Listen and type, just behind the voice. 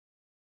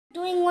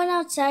Doing one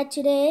outside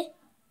today,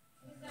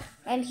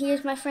 and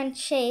here's my friend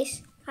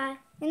Chase. Hi.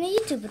 In a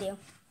YouTube video,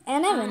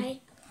 and Evan. Hi.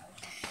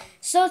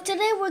 So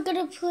today we're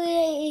gonna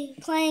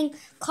playing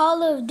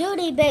Call of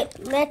Duty, but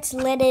let's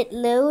let it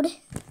load.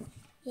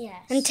 Yes.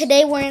 And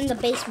today we're in the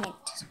basement.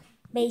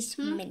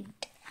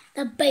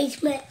 The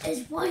basement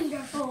is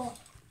wonderful.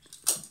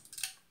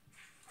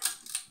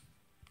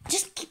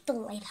 Just keep the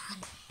light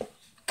on,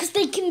 cause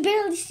they can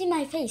barely see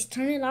my face.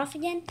 Turn it off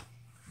again.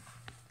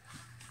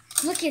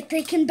 Look it,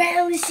 they can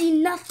barely see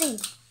nothing.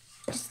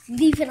 Just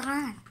leave it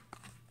on.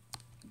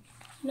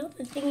 No,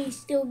 the thing is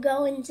still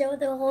going, so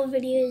the whole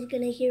video is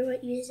gonna hear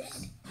what you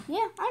said.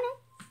 Yeah, I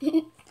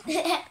know.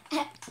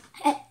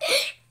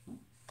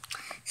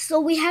 So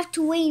we have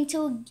to wait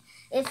until,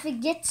 if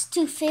it gets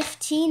to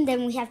 15,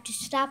 then we have to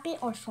stop it,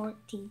 or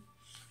 14.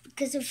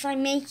 Because if I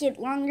make it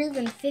longer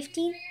than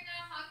 15... You're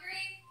not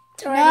hungry?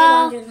 It's already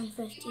longer than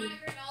 15. You want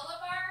a granola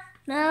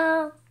bar?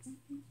 No.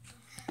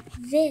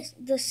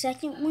 The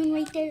second one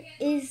right there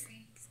is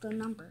the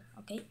number,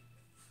 okay?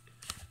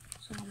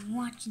 So I'm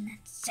watching that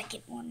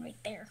second one right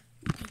there.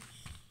 Okay.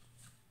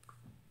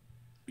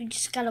 We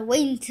just gotta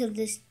wait until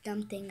this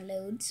dumb thing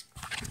loads.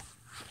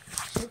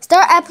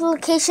 Start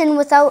application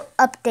without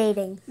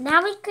updating.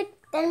 Now we could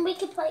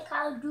play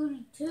Call of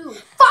Duty 2.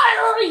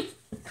 Finally!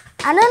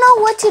 I don't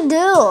know what to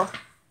do,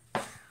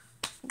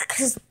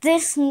 because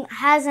this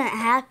hasn't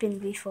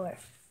happened before.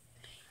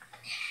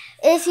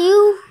 If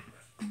you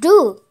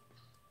do,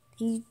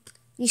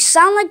 you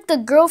sound like the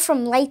girl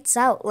from Lights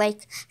Out,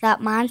 like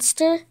that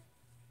monster.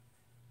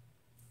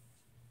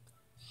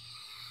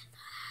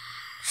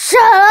 Shut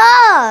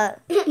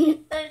up!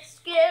 That's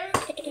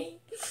scary.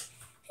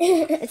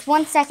 It's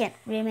 1 second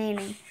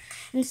remaining.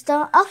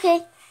 Install.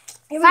 Okay.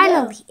 Here we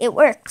Finally, go. it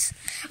works.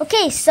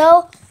 Okay,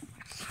 so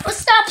Let's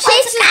stop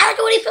Chase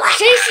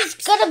is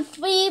gonna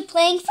be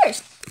playing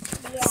first.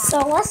 Yeah.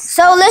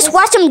 So let's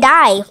watch him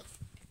die.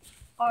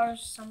 or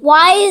something.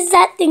 Why is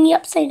that thingy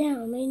upside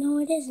down? I know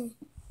it isn't.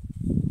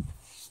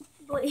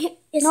 Wait,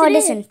 yes, No, it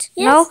isn't.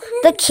 Yes, No,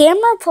 it the is.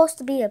 camera supposed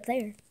to be up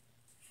there.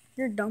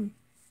 You're dumb.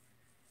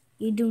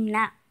 You do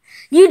not.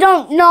 You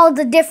don't know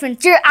the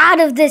difference. You're out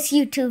of this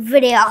YouTube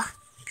video.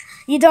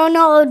 You don't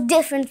know the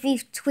difference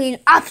between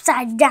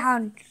upside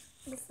down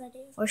Yes, that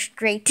is. or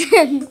straight.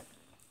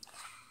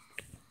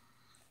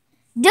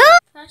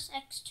 Press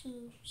X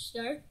to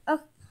start.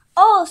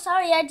 Oh,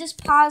 sorry. I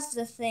just paused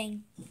the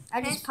thing.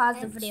 I just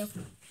paused the X. video.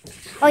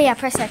 Oh, yeah.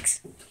 Press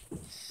X.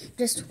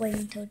 Just wait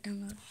until it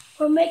downloads.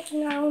 We're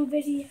making our own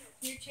video.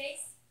 You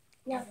Chase?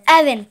 No.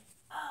 Evan.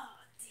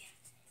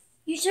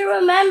 You should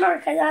remember,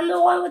 because I'm the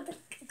one with the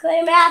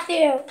Clay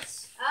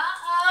Matthews.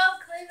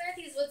 Clay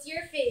Matthews, what's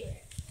your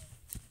favorite?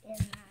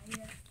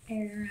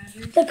 Aaron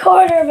Rodgers. The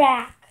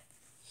quarterback.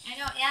 I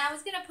know, yeah, I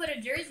was going to put a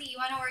jersey. You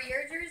want to wear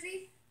your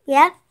jersey?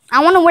 Yeah.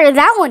 I want to wear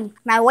that one.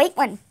 My white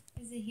one.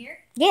 Is it here?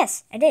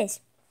 Yes, it is.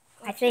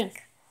 I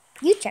think.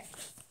 You check.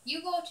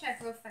 You go check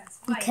real fast.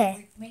 Why? Okay.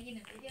 You're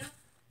making a video?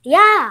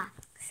 Yeah.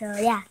 So,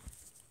 yeah.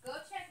 Go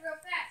check real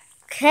fast.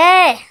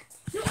 Okay.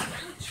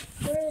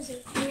 Where is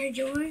it? In your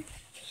drawer?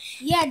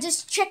 Yeah,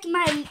 just check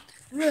my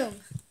room.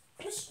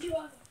 Which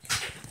drawer?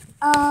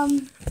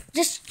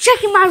 Just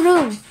checking my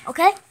room,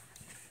 okay?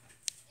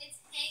 It's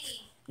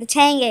hanging. It's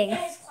hanging. In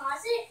his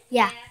closet?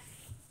 Yeah.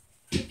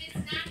 If it's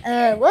not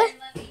there, What? then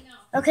let me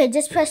know. Okay,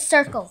 just press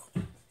circle.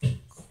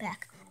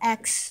 Back.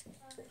 X.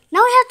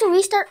 Now we have to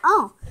restart.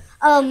 Oh.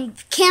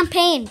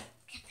 Campaign.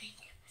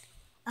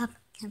 Up.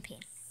 Campaign.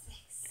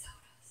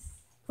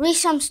 Read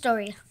some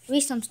story.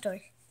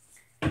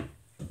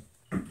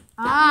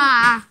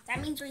 Ah.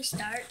 That means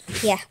restart.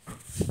 Yeah.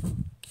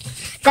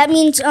 That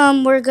means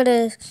we're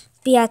gonna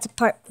be at the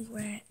part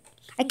where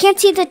I can't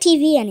see the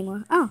TV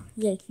anymore. Oh,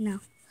 yay, no.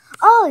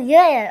 Oh,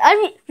 yeah.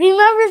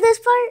 Remember this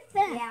part?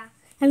 Yeah.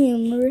 I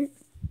remember it.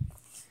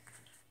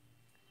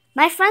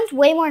 My friend's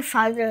way more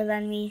farther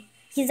than me.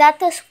 He's at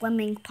the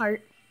swimming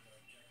part.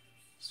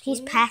 He's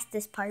past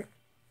this part.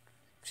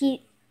 He's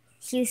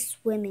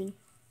swimming.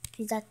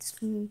 He's at the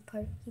swimming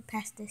part. He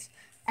passed this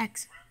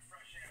X.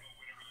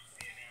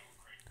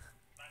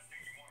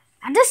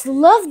 I just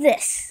love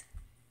this.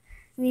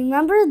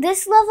 Remember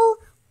this level?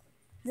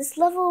 This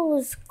level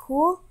was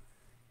cool.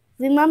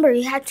 Remember,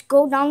 you had to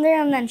go down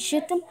there and then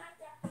shoot them?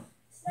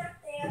 It's not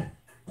there.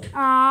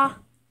 Aw.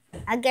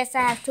 I guess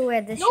I have to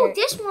wear this No, shirt.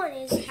 this one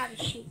is how to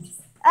shoot.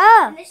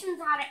 Oh. And this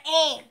one's how to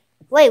aim.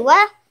 Wait,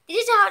 what?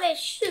 This is how to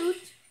shoot.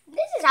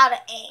 This is how to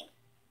aim.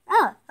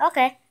 Oh,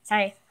 okay.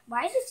 Sorry.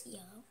 Why is this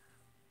yellow?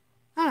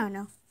 I don't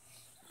know.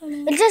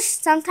 It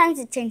just, sometimes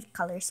it changes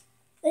colors.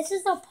 This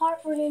is the part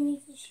where they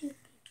need to shoot.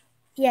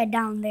 Yeah,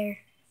 down there.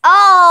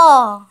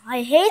 Oh,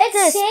 I hate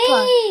this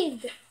part.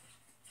 saved.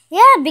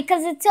 Yeah,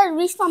 because it said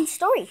respawn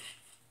story.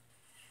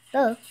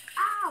 Duh.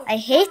 Ow. I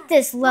hate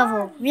this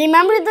level.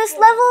 Remember this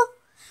level?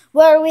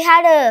 Where we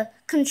had to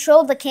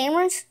control the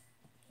cameras?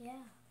 Yeah.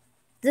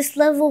 This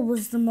level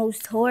was the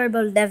most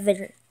horrible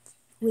level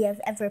we have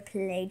ever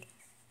played.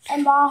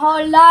 And my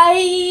whole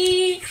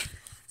life.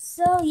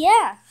 So,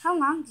 yeah. How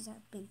long has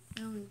that been?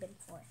 It's only been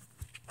 4.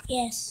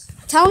 Yes.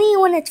 Tell me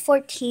when it's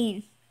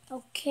 14.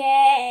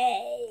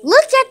 Okay.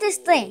 Look at this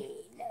thing.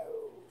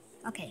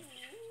 Okay.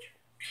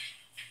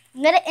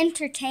 I'm gonna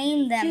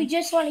entertain them. You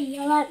just want to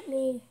yell at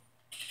me.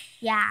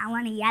 Yeah, I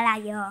want to yell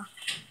at you.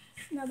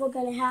 Never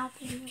gonna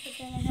happen. Never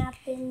gonna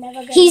happen. Never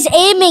gonna He's happen.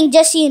 aiming,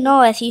 just so you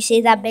know, if you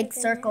see that big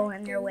circle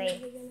in your way.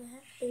 Never gonna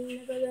happen.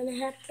 Never gonna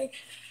happen.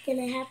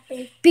 Gonna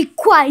happen. Be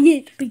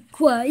quiet, be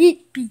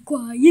quiet, be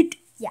quiet.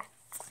 Yeah.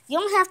 You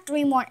don't have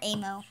 3 more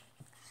ammo.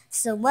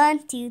 So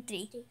 1, 2,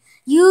 3.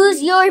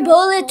 Use your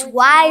bullets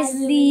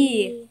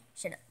wisely.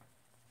 Shut up.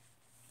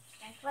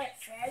 That's what it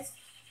says.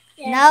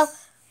 No,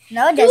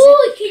 no, it Dude,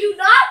 doesn't. can you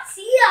not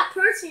see that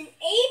person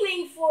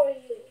aiming for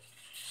you?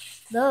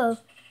 No.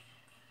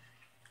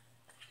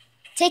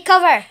 Take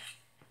cover.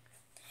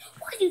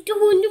 What are you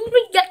doing?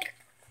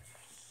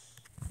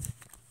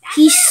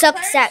 He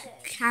sucks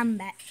at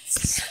combat.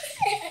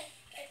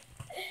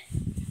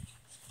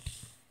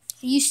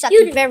 You suck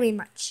very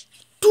much.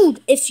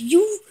 Dude, if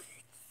you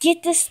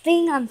get this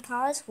thing on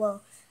pause,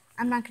 well,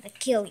 I'm not going to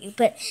kill you.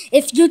 But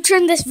if you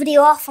turn this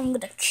video off, I'm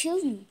going to kill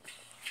you.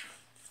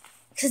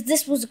 Because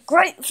this was a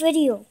great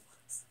video.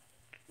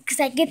 Because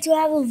I get to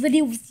have a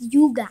video with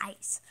you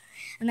guys.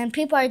 And then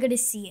people are going to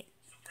see it.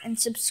 And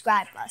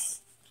subscribe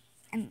us.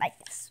 And like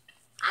us.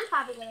 I'm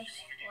probably gonna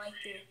like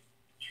you.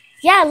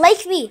 Yeah,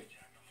 like me.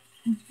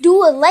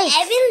 Do a like.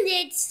 Evan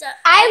did so.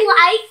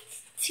 I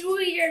liked 2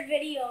 of your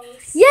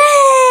videos.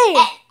 Yay!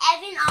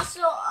 Evan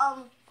also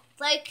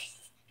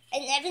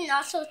and Evan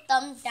also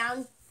thumbs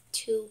down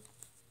 2.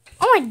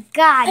 Oh my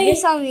god,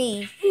 this on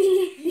me.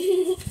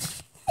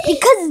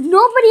 Because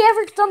nobody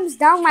ever thumbs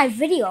down my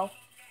video.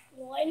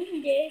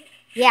 One did.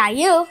 Yeah,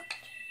 you.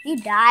 You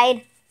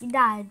died. You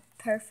died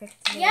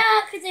perfectly.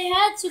 Yeah, because I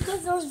had to,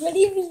 because those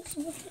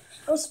videos,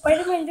 those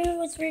Spider-Man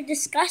videos were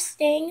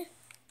disgusting.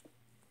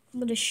 I'm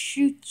gonna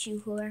shoot you,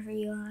 whoever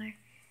you are.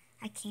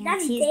 I can't.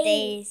 That's He's Dave.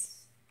 Days.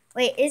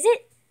 Wait, is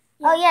it?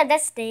 Yeah. Oh yeah,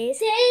 that's Days.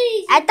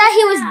 Dave, I thought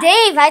he was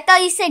Dave. I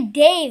thought you said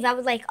Dave. I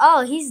was like,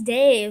 oh, he's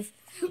Dave.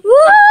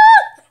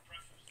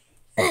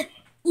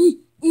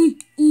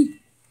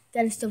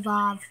 Gotta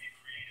survive.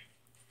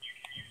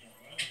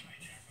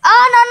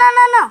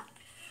 Oh, no.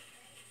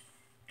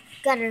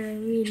 Gotta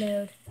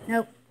reload.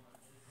 Nope.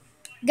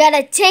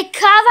 Gotta take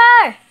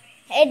cover.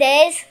 Hey,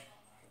 Days.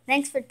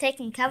 Thanks for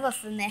taking cover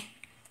for me.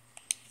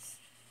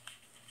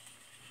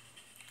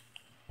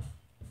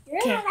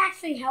 You're not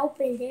actually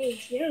helping,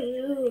 Dave. You're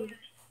rude.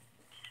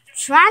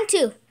 Trying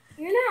to.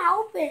 You're not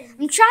helping.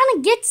 I'm trying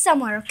to get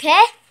somewhere,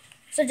 okay?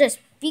 So just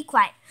be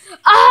quiet.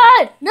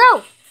 Ah,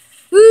 no.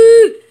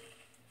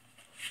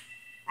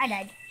 I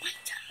died.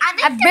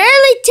 I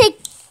barely take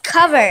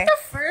cover. The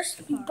first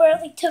part. You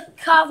barely took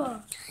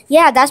cover.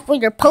 Yeah, that's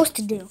what you're supposed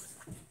to do.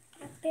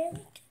 I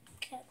barely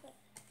took cover.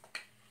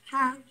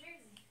 Huh?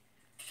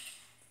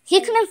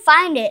 He couldn't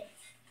find it.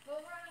 Go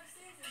run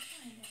upstairs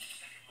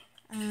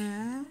and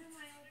find it.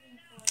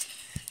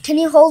 Can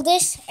you hold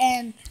this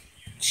and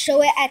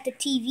show it at the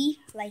TV?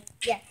 Like,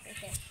 yeah, right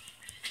there.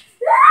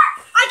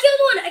 I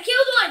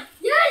killed one.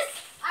 Yes!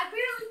 I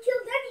barely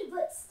killed any,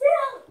 but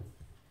still.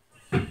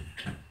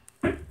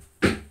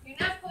 You're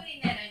not putting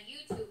that on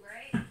YouTube,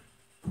 right?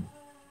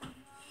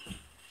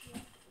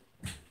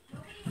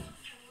 Nobody wants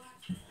to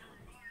watch it.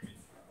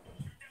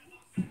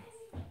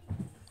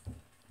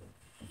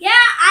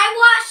 Yeah, I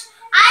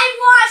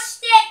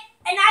watched it,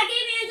 and I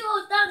gave Angelo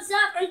a thumbs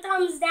up and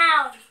thumbs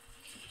down.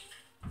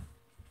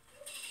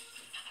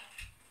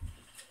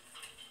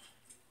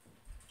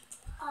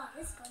 Oh,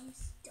 this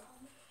gun's dumb.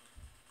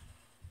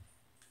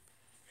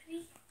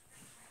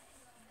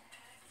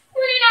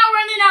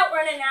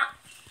 Running out.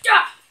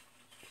 Duh.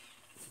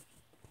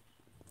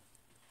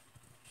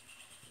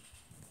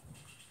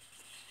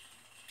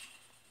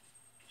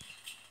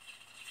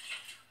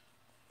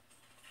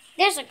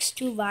 This looks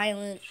too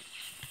violent.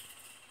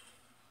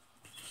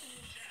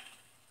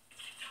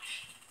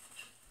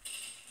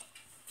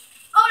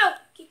 Oh no,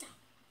 get down.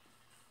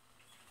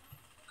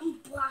 I'm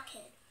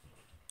blockhead.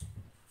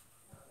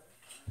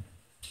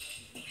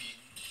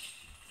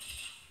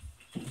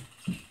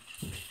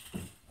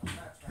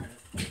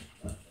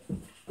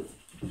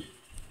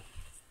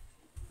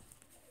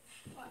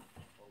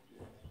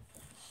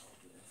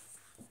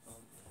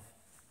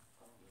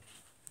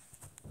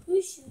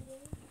 Who's shooting?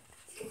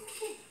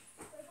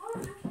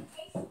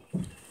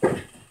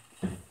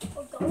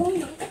 We're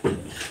going on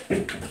vacation.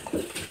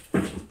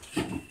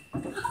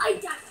 I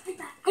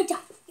died.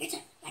 Your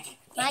turn.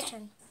 My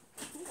turn.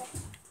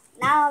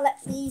 Now let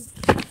me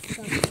go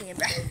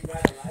camera.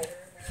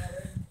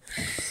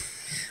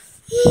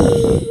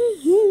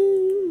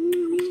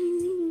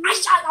 I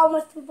shot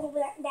almost people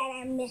that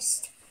I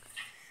missed.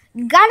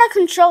 Gotta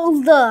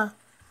control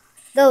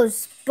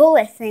those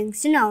bullet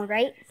things, you know,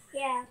 right?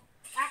 Yeah.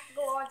 I have to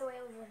go all the way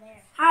over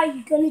there. How are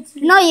you gonna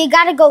do? No, you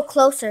gotta go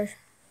closer.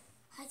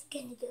 How's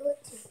you gonna do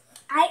it too?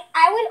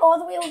 I went all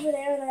the way over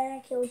there and then I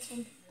killed some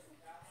people.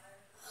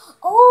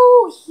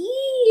 Oh,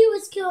 he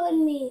was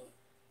killing me.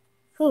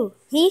 Who?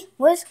 He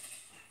was?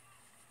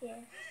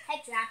 Yeah.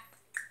 Headshot.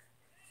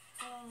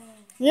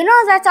 You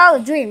know that's all a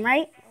dream,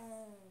 right?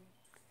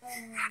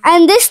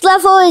 And this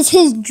level is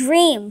his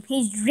dream.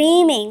 He's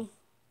dreaming.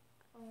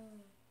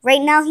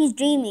 Right now he's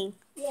dreaming.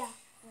 Yeah.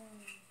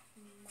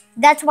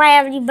 That's why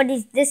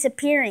everybody's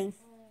disappearing.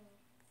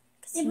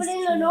 Yeah, but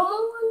in the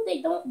normal one,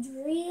 they don't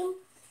dream.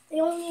 They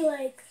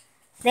only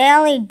They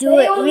only do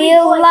they it only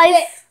real go like life.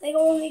 this. They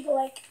only go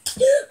like.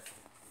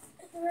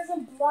 There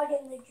isn't blood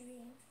in the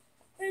dream.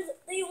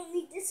 They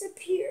only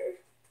disappear.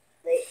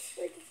 They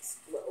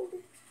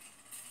explode.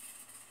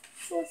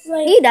 So it's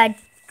like. He died.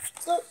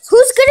 So,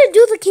 Who's gonna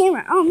do the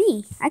camera? Oh,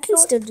 me. I can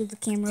still do the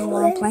camera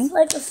while I'm playing. It's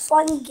like a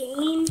fun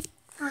game.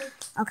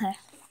 Okay.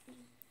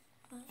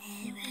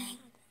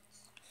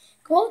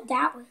 Go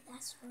that way.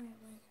 That's where I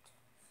went.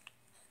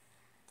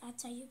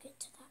 That's how you get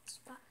to that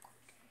spot.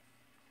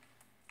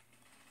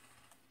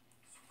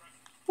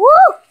 Woo!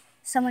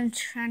 Someone's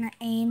trying to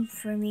aim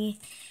for me.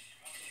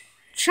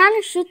 Trying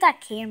to shoot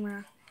that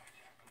camera.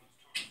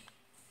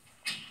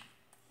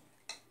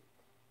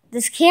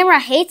 This camera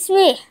hates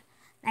me.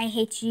 I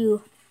hate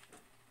you.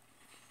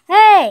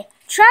 Hey!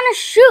 Trying to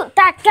shoot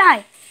that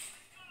guy.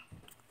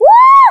 Woo!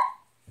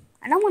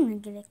 I don't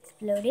want to get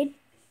exploded.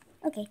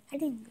 Okay, I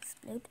didn't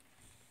explode.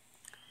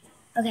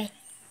 Okay,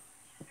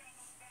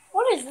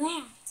 What is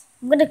that?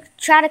 I'm gonna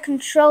try to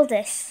control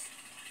this.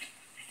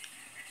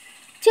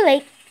 Too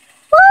late.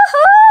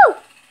 Woohoo!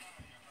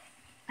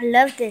 I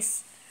love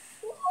this.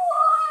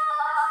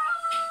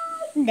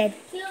 I'm dead.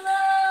 Kill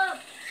him!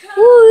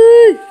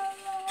 Woo!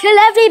 Kill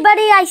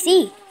everybody I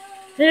see.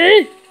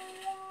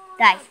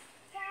 Die.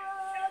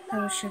 I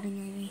was shooting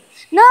at me.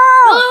 No!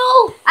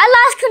 No! I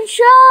lost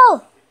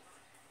control!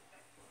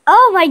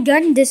 Oh, my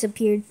gun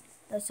disappeared.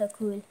 That's so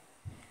cool.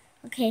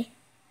 Okay.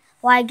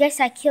 Well, I guess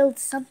I killed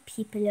some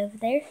people over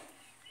there.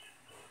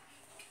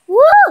 Woo!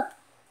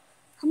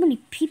 How many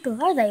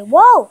people are there?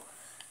 Whoa!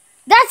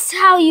 That's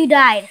how you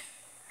died.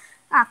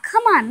 Ah,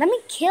 come on. Let me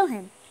kill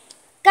him.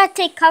 Gotta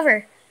take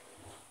cover.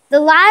 The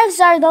lives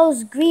are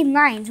those green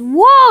lines.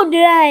 Whoa,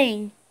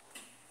 dang!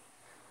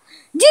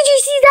 Did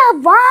you see that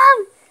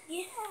bomb?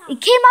 Yeah.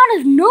 It came out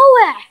of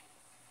nowhere.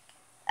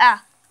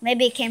 Ah,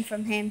 maybe it came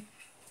from him.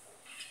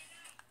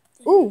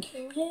 Ooh.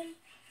 Kill him,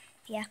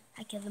 Yeah,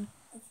 I killed him.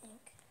 I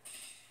think.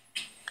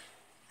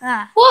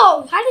 Ah.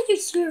 Whoa! How did you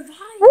survive?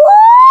 Woo!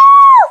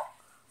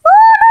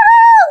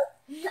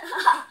 Woo!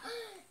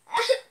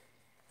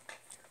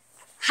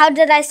 How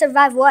did I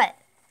survive what?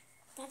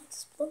 That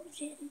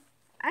explosion.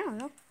 I don't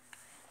know.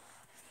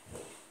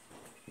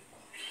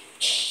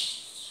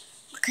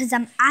 Because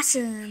I'm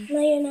awesome. No,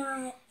 you're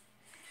not.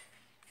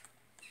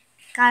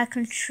 Gotta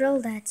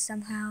control that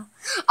somehow.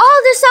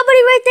 Oh, there's somebody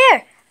right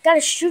there.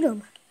 Gotta shoot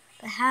him.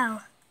 But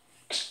how?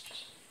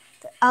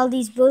 All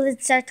these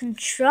bullets are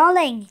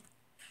controlling.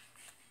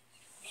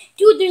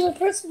 Dude, there's a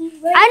person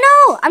right. I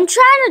know. I'm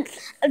trying to.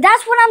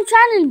 That's what I'm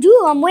trying to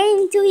do. I'm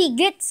waiting until he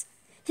gets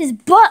his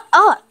butt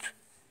up.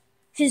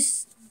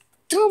 His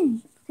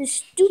dumb,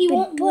 his He stupid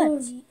won't butt.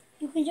 move.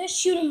 You can just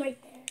shoot him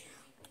right there.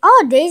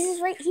 Oh,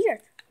 Daisy's right here.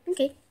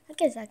 Okay, I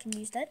guess I can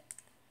use that.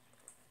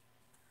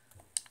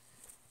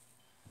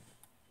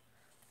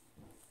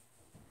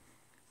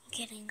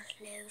 Getting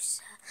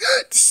closer.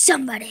 There's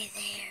somebody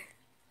there.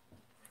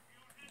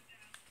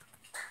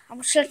 I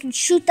wish I can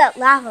shoot that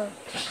lava.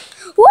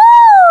 Woo!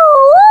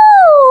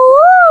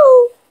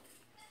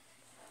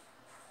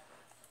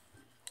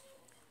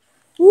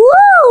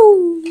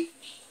 Woo!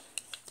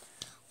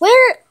 Woo!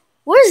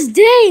 Where's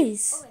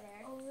Days?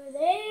 Over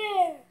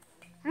there.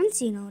 I don't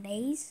see no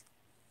Days.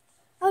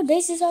 Oh,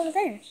 Days is over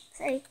there.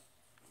 Sorry.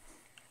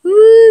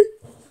 Woo!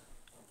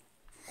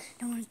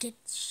 Don't want to get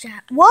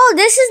shot. Whoa,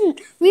 this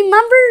isn't.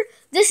 Remember,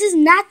 this is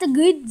not the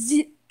good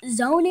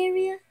zone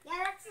area. Yeah,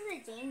 that's in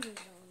the danger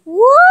zone.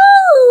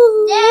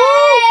 Woo!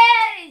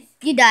 Days!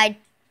 You died.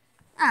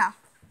 Oh.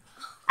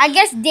 I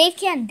guess Dave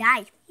can't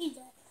die. He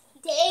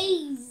died.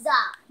 Days!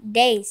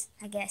 Days,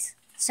 I guess.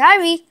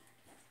 Sorry.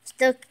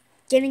 Still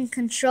getting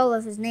control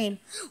of his name.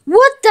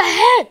 What the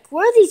heck?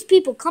 Where are these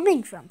people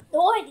coming from?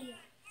 No idea.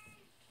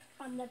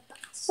 On the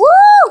bus.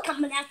 Woo!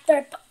 Coming after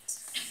a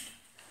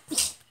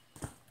bus.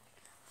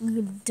 I'm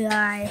gonna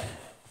die.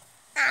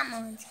 I'm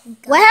always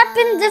What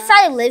happened if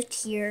I lived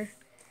here?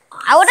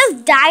 I would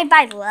have died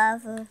by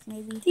lava,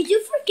 maybe. Did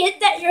you forget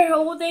that you're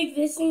holding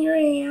this in your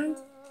hand?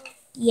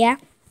 Yeah,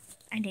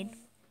 I did.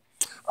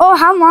 Oh,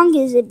 how long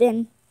has it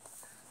been?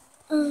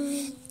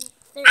 I'm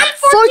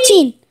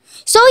 14.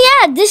 So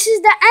yeah, this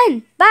is the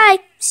end. Bye.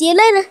 See you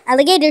later,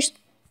 alligators.